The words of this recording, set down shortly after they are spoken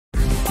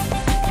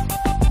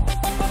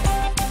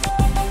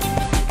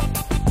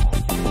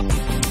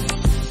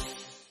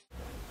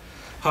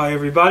Hi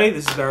everybody,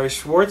 this is Barry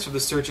Schwartz from the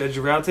Search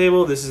Engine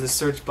Roundtable. This is the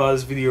Search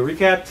Buzz video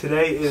recap.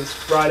 Today is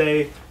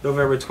Friday,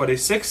 November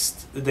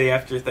 26th, the day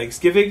after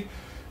Thanksgiving.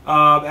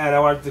 And I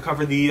wanted to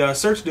cover the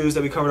search news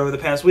that we covered over the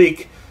past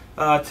week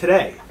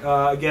today.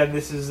 Again,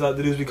 this is the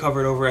news we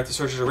covered over at the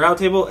Search Engine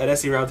Roundtable at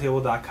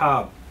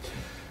seroundtable.com.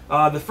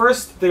 The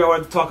first thing I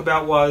wanted to talk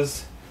about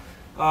was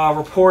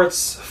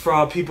reports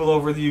from people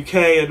over the UK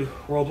and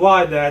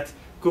worldwide that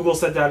Google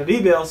sent out an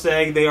email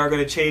saying they are going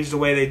to change the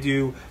way they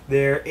do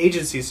their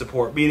agency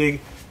support. Meaning,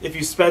 if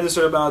you spend a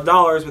certain amount of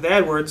dollars with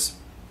AdWords,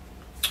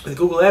 with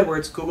Google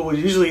AdWords, Google would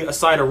usually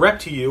assign a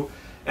rep to you,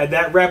 and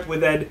that rep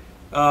would then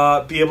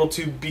be able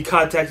to be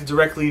contacted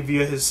directly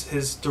via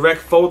his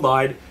direct phone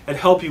line and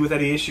help you with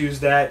any issues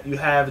that you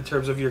have in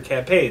terms of your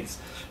campaigns.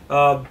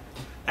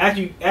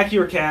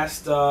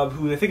 Accuracast,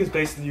 who I think is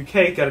based in the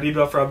UK, got an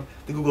email from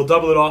the Google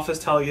Dublin office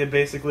telling him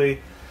basically,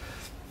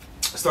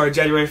 starting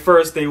January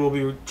 1st, they will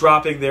be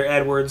dropping their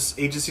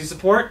AdWords agency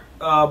support,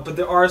 but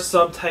there are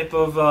some type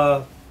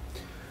of,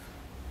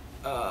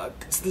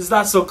 it's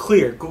not so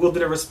clear. Google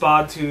didn't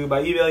respond to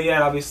my email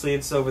yet. Obviously,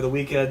 it's over the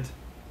weekend,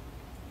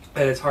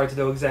 and it's hard to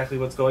know exactly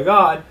what's going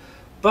on,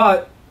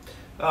 but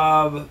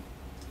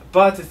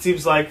it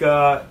seems like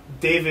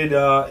David,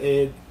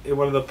 in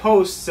one of the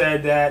posts,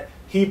 said that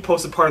he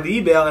posted part of the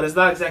email, and it's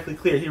not exactly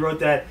clear. He wrote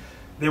that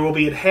there will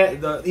be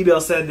the email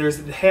said there's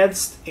an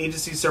enhanced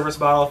agency service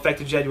model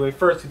effective January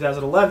 1st,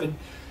 2011,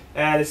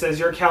 and it says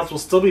your accounts will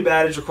still be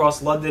managed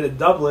across London and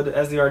Dublin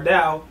as they are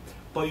now,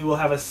 but you will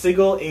have a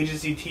single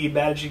agency team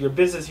managing your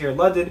business here in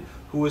London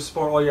who will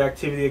support all your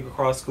activity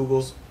across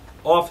Google's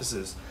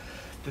offices.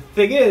 The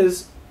thing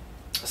is,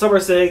 some are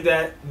saying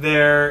that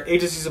their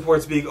agency support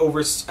is being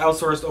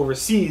outsourced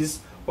overseas,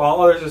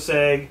 while others are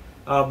saying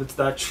it's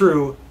not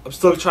true. I'm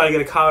still trying to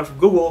get a comment from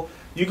Google.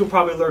 You can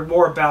probably learn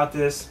more about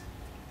this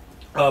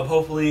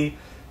hopefully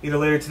either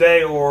later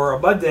today or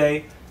on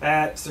Monday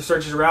at the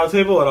Search Engine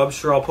Roundtable, and I'm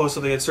sure I'll post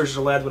something at Search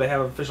Engine Land when I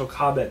have an official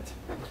comment.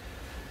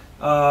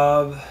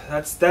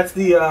 That's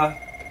the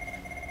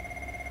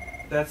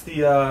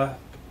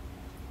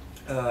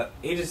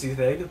agency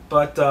thing,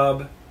 but I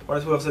want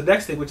to move on to the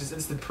next thing, which is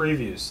instant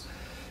previews.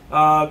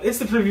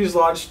 Instant previews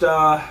launched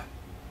a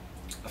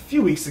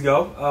few weeks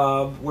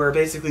ago, where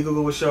basically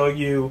Google was showing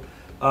you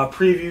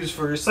previews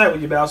for your site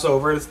when you mouse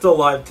over. It's still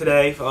live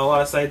today. A lot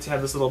of sites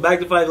have this little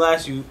magnifying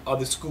glass. On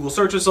this Google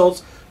search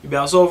results, you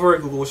mouse over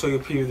and Google will show you a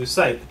preview of the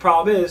site. The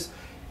problem is,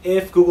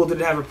 if Google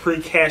didn't have a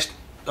pre-cached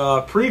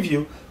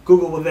preview,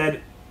 Google will then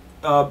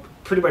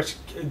pretty much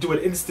do an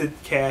instant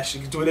cache,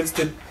 do an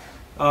instant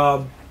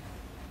crawl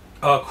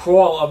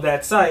of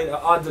that site,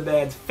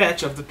 on-demand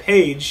fetch of the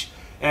page,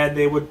 and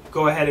they would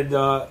go ahead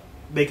and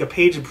make a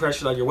page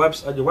impression on your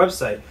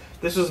website.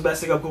 This was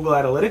messing up Google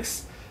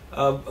Analytics.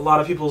 A lot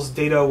of people's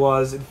data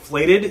was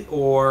inflated,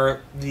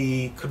 or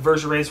the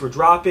conversion rates were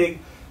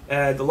dropping,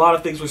 and a lot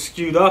of things were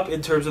skewed up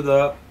in terms of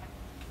the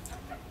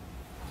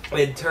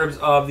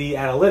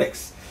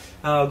analytics.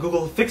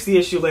 Google fixed the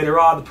issue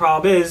later on. The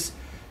problem is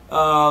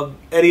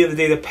any of the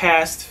data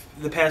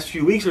the past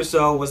few weeks or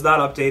so was not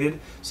updated,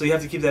 so you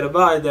have to keep that in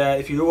mind, that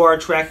if you are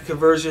tracking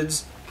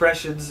conversions,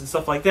 impressions, and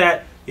stuff like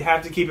that, you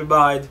have to keep in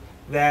mind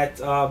that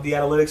the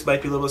analytics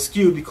might be a little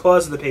skewed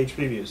because of the page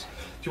previews.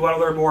 If you want to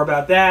learn more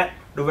about that,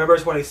 November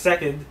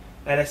 22nd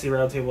at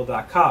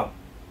seroundtable.com.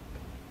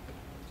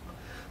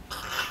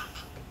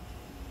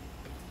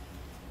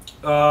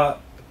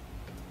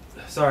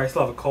 Sorry, I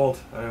still have a cold.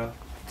 I don't know.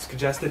 It's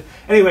congested.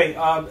 Anyway,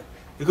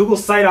 the Google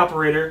Site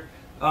Operator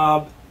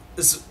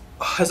has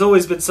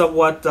always been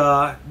somewhat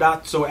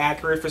not so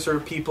accurate for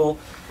certain people.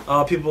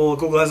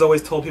 Google has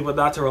always told people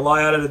not to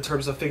rely on it in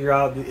terms of figuring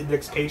out the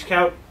index page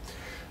count.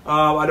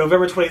 On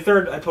November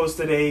 23rd, I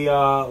posted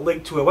a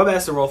link to a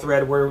Webmaster World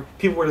thread where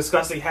people were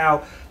discussing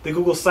how the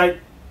Google Site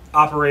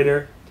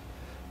Operator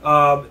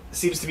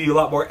seems to be a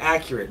lot more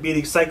accurate,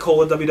 meaning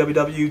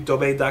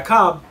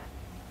site:/www.domain.com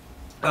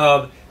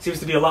seems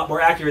to be a lot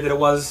more accurate than it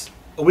was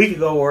a week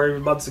ago or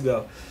even months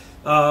ago.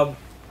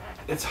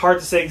 It's hard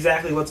to say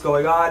exactly what's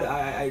going on.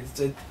 I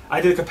did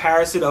a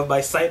comparison of my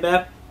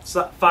sitemap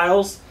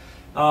files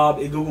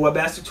in Google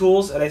Webmaster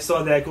Tools, and I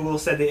saw that Google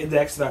said they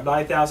indexed about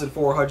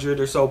 9,400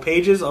 or so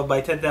pages of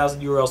my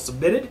 10,000 URLs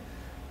submitted.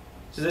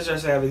 So this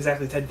is I have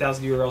exactly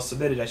 10,000 URLs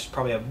submitted. I should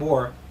probably have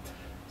more,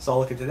 so I'll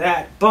look into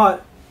that.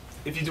 But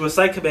if you do a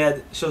site command,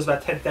 it shows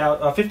about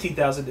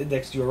 15,000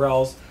 indexed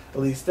URLs, at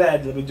least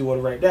then. Let me do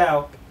one right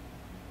now.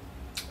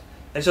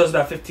 It shows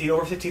about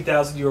over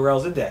 15,000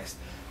 URLs indexed.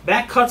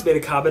 Matt Cutts made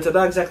a comment. I'm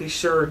not exactly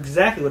sure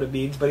exactly what it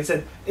means, but he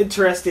said,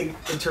 interesting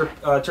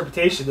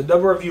interpretation. The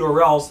number of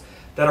URLs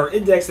that are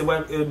indexed in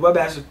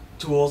Webmaster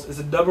Tools is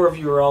the number of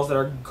URLs that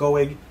are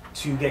going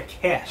to get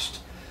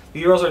cached.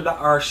 The URLs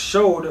are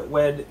shown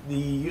when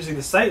using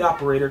the site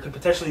operator could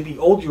potentially be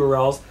old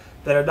URLs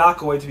that are not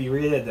going to be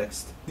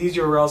re-indexed. These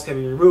URLs can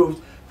be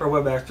removed from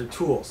Webmaster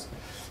Tools.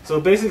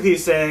 So basically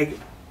he's saying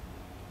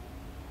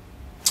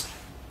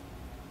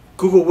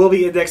Google will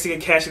be indexing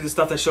and caching the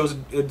stuff that shows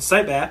in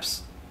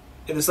sitemaps,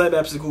 in the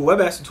sitemaps and Google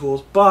Webmaster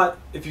Tools, but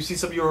if you see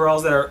some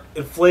URLs that are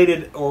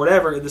inflated or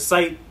whatever in the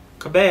site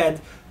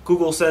command,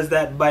 Google says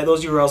that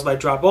those URLs might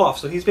drop off.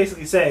 So he's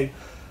basically saying,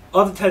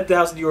 of the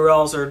 10,000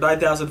 URLs or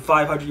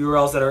 9,500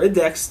 URLs that are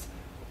indexed,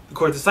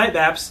 according to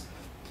sitemaps,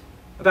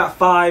 about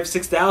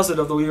 6,000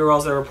 of the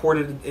URLs that are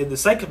reported in the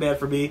site command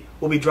for me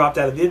will be dropped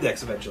out of the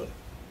index eventually.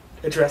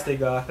 Interesting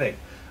thing.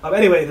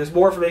 Anyway, there's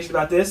more information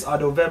about this on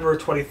November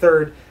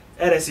 23rd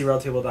at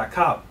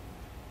SERoundtable.com.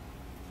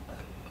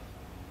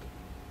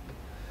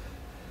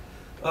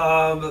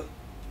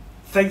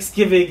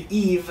 Thanksgiving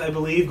Eve, I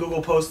believe,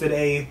 Google posted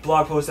a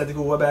blog post at the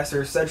Google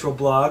Webmaster Central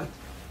blog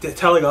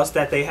telling us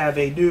that they have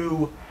a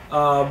new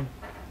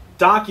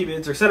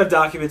documents or set of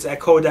documents at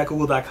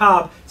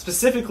code.google.com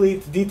specifically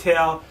to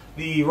detail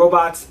the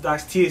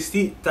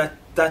robots.txt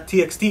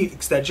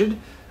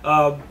extension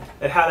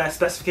and how that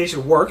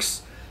specification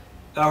works,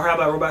 or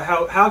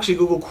how actually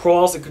Google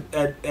crawls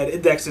and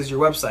indexes your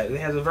website. It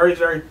has a very,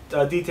 very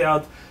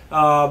detailed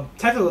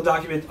technical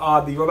document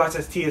on the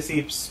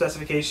robots.txt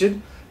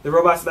specification, the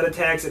robots meta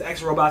tags and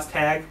xrobots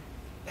tag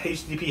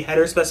HTTP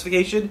header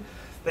specification.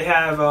 They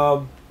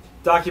have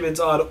documents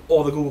on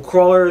all the Google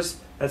crawlers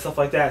and stuff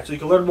like that. So you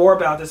can learn more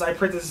about this. I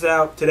printed this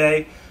out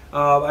today.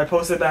 I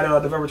posted about it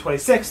on November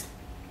 26th.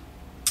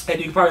 And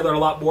you can probably learn a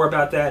lot more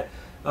about that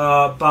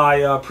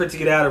by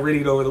printing it out and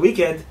reading it over the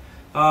weekend.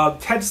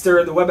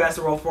 Tedster, the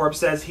Webmaster World Forum,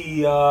 says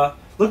he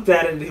looked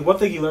at it, and one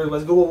thing he learned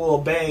was Google will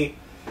obey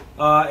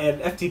an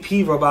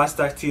FTP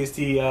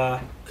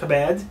robots.txt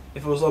command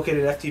if it was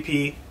located in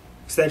FTP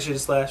extension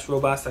 /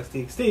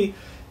 robots.txt,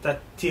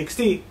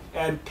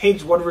 and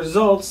page 1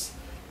 results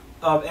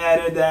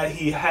added that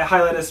he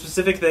highlighted a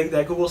specific thing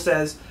that Google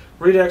says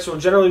redirects will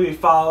generally be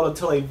followed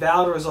until a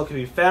valid result can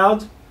be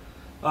found.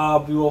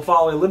 We will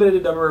follow a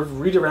limited number of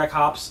redirect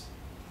hops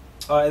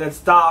and then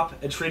stop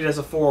and treat it as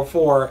a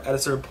 404 at a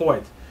certain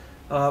point.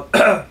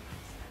 So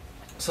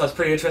it's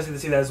pretty interesting to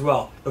see that as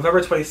well.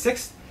 November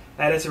 26th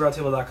at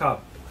SERoundtable.com.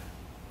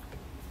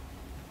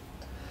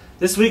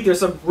 This week there's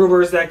some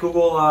rumors that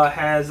Google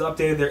has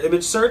updated their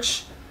image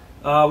search.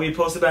 We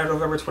posted about it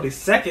November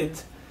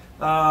 22nd.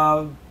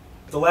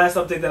 The last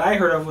update that I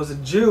heard of was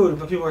in June,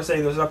 but people are saying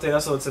there was an update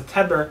also in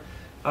September.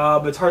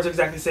 But it's hard to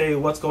exactly say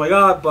what's going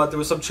on, but there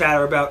was some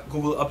chatter about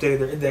Google updating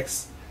their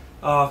index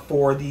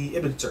for the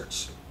image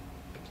search.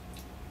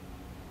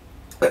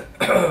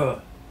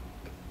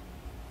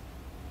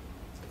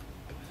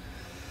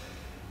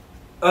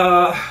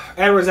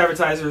 AdWords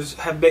advertisers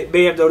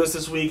may have noticed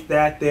this week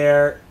that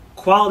their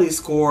quality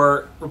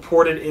score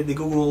reported in the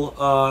Google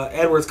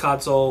AdWords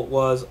console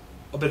was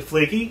a bit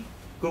flaky.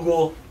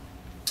 Google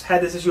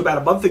had this issue about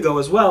a month ago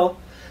as well.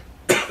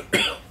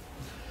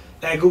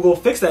 And Google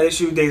fixed that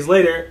issue days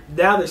later.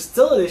 Now there's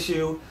still an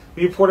issue.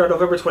 We reported on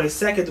November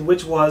 22nd,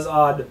 which was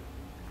on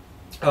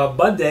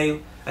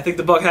Monday. I think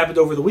the bug happened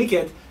over the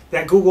weekend,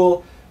 that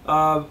Google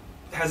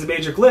has a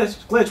major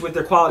glitch with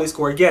their quality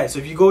score again. So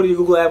if you go to your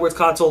Google AdWords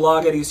console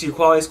login and you see your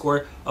quality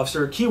score of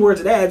certain keywords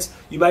and ads,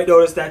 you might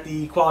notice that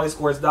the quality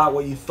score is not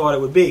what you thought it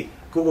would be.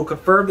 Google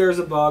confirmed there's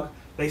a bug.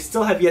 They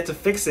still have yet to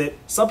fix it.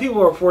 Some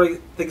people are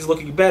reporting things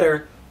looking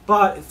better,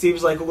 but it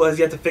seems like Google has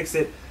yet to fix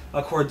it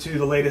according to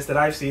the latest that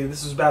I've seen.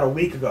 This was about a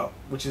week ago,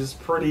 which is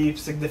pretty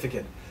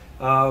significant.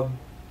 If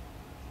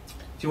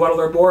you want to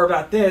learn more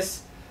about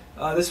this,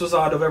 this was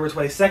on November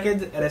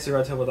 22nd at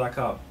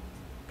SERoundtable.com.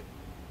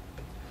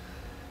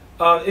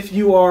 If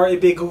you are a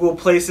big Google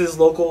Places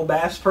local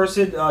maps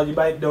person, you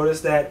might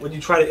notice that when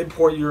you try to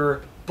import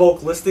your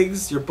bulk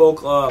listings, your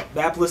bulk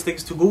map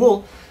listings to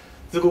Google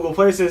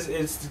Places,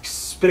 it's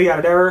spitting out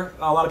an error.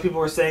 A lot of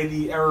people are saying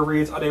the error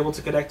reads unable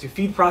to connect to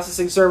feed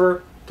processing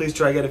server. Please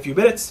try again in a few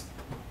minutes.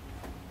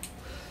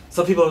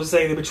 Some people have been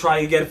saying they've been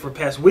trying again for the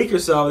past week or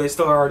so, and they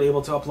still aren't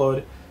able to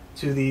upload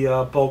to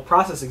the bulk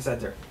processing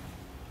center.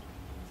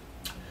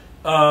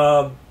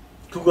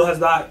 Google has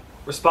not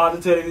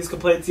responded to any of these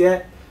complaints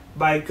yet.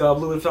 Mike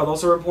Blumenfeld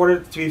also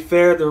reported. To be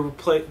fair,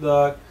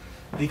 the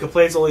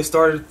complaints only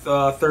started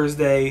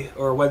Thursday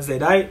or Wednesday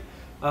night,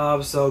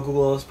 so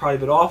Google has probably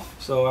been off,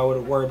 so I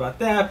wouldn't worry about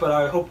that, but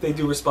I hope they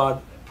do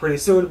respond pretty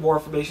soon. More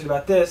information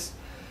about this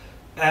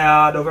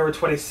November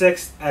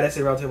 26th at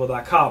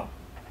SERoundtable.com.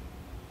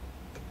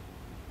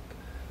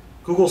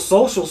 Google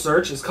Social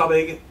Search is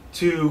coming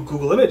to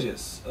Google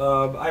Images.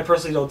 I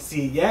personally don't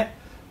see it yet,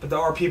 but there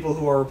are people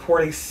who are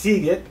reporting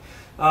seeing it.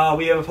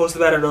 We have a post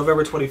about it on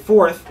November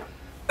 24th.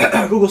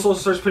 Google Social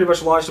Search pretty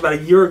much launched about a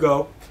year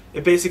ago.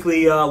 It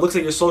basically looks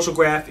at your social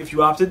graph if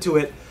you opt into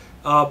it,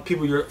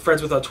 people you're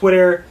friends with on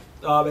Twitter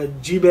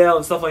and Gmail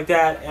and stuff like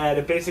that, and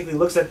it basically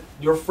looks at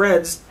your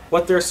friends,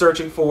 what they're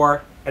searching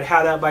for, and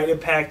how that might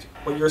impact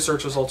what your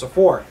search results are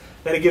for.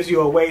 Then it gives you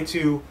a way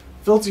to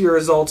filter your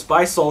results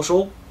by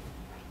social.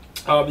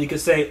 You can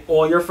say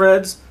all your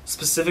friends,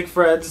 specific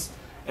friends,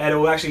 and it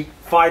will actually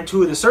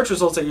fine-tune the search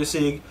results that you're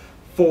seeing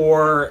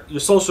for your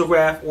social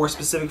graph or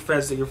specific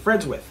friends that you're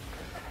friends with.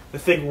 The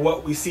thing,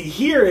 what we see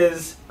here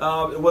is,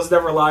 it was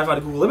never live on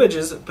Google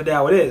Images, but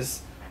now it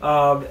is.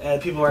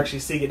 And people are actually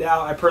seeing it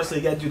now. I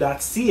personally, again, do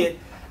not see it.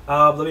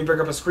 Let me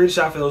bring up a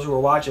screenshot for those who are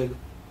watching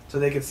so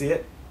they can see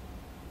it.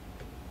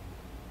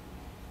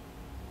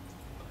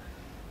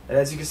 And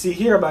as you can see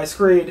here on my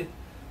screen,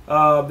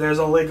 there's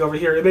a link over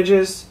here,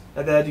 images,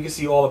 and then you can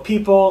see all the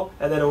people,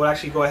 and then it will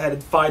actually go ahead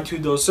and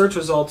fine-tune those search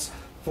results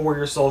for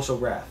your social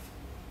graph.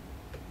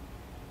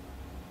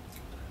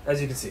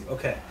 As you can see,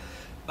 okay.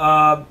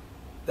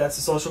 That's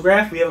the social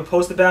graph. We have a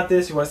post about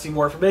this. You want to see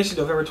more information,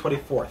 November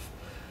 24th.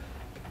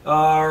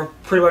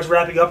 Pretty much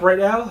wrapping up right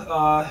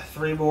now.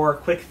 3 more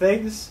quick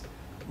things.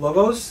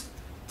 Logos.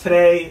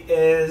 Today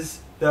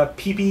is the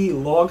PP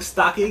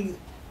Longstocking.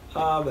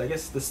 I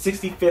guess the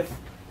 65th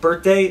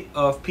birthday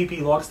of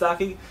PP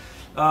Longstocking.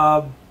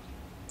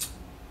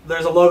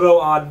 There's a logo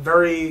on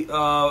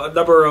a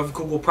number of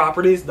Google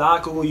properties,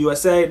 not Google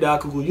USA,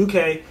 not Google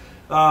UK,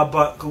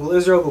 but Google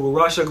Israel, Google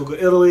Russia, Google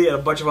Italy, and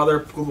a bunch of other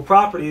Google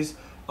properties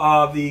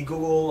of the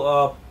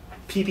Google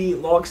PP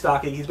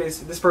Longstocking.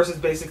 This person's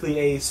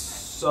basically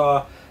it's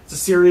a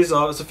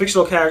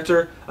fictional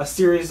character, a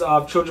series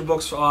of children's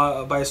books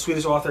by a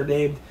Swedish author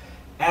named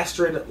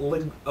Astrid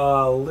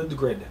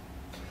Lindgren.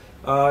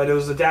 And it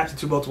was adapted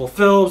to multiple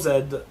films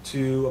and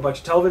to a bunch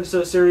of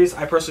television series.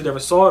 I personally never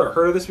saw it or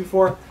heard of this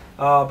before,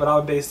 but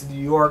I'm based in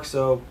New York,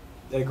 so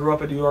I grew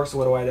up in New York, so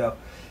what do I know?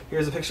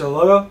 Here's a picture of the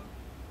logo.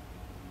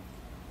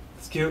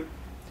 It's cute.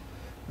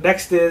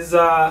 Next is,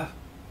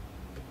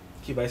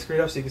 keep my screen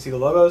up so you can see the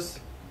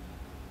logos.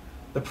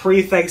 The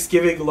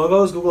pre-Thanksgiving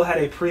logos. Google had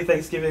a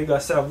pre-Thanksgiving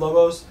set of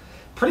logos,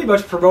 pretty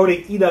much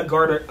promoting Ina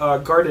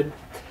Garten.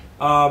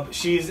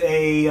 She's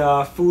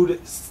a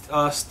food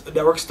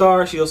network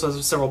star. She also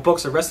has several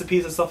books and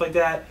recipes and stuff like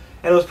that.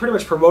 And it was pretty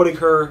much promoting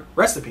her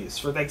recipes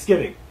for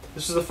Thanksgiving.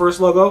 This is the first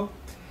logo,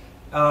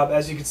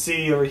 as you can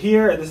see over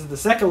here, and this is the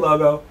second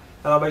logo.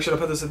 And I'll make sure to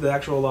put this in the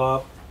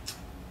actual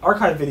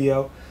archive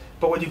video.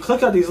 But when you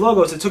click on these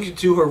logos, it took you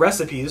to her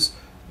recipes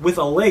with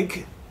a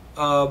link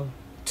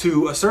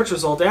to a search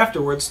result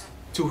afterwards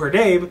to her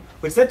name,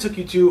 which then took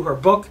you to her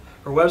book,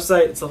 her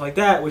website, and stuff like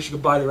that, which you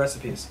could buy the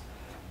recipes.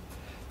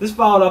 This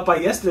followed up by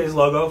yesterday's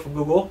logo from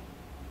Google,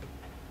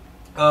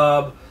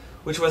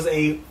 which was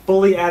a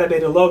fully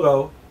animated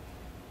logo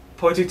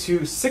pointing to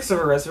 5 or 6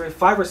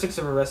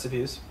 of her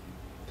recipes.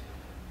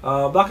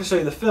 I'm not going to show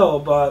you the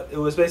film, but it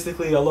was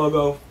basically a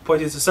logo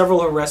pointing to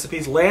several of her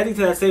recipes, landing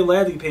to that same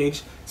landing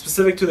page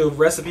specific to the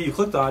recipe you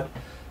clicked on,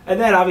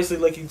 and then obviously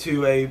linking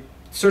to a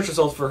search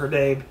result for her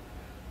name,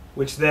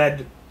 which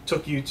then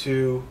took you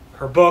to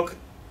her book,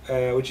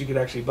 which you could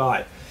actually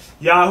buy.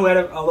 Yahoo had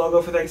a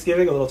logo for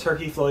Thanksgiving, a little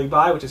turkey floating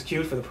by, which is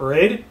cute for the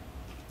parade,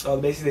 the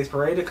Macy's Days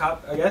Parade,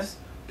 I guess.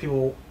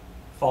 People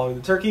following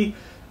the turkey.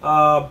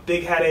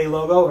 Bing had a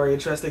logo, a very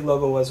interesting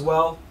logo as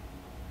well.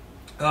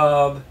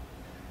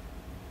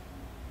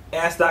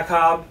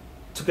 Ask.com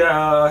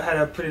had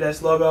a pretty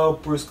nice logo.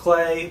 Bruce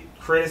Clay,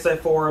 Creative Site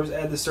Forums,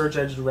 and the Search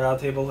Engine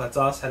Roundtable, that's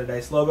us, had a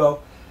nice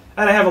logo.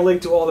 And I have a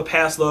link to all the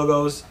past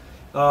logos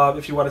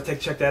if you want to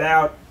check that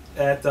out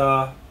at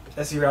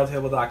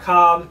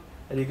seroundtable.com.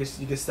 And you can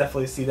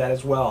definitely see that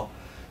as well.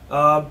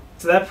 So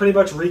that pretty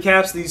much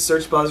recaps these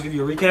search buzz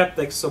video recap.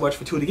 Thanks so much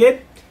for tuning in,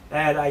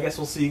 and I guess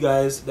we'll see you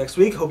guys next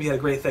week. Hope you had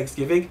a great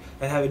Thanksgiving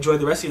and have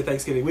enjoyed the rest of your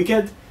Thanksgiving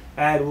weekend.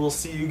 And we'll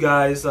see you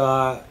guys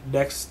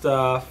next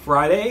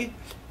Friday.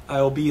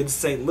 I will be in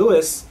St.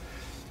 Louis,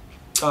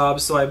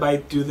 so I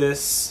might do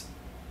this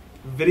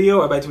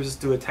video. I might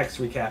just do a text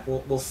recap.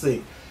 We'll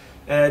see.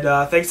 And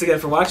thanks again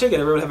for watching,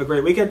 and everyone have a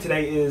great weekend.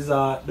 Today is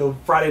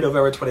Friday,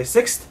 November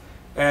 26th.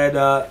 And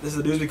this is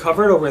the news we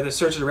covered over at the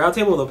Search Engine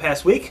Roundtable the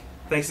past week.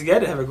 Thanks again,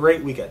 and have a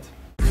great weekend.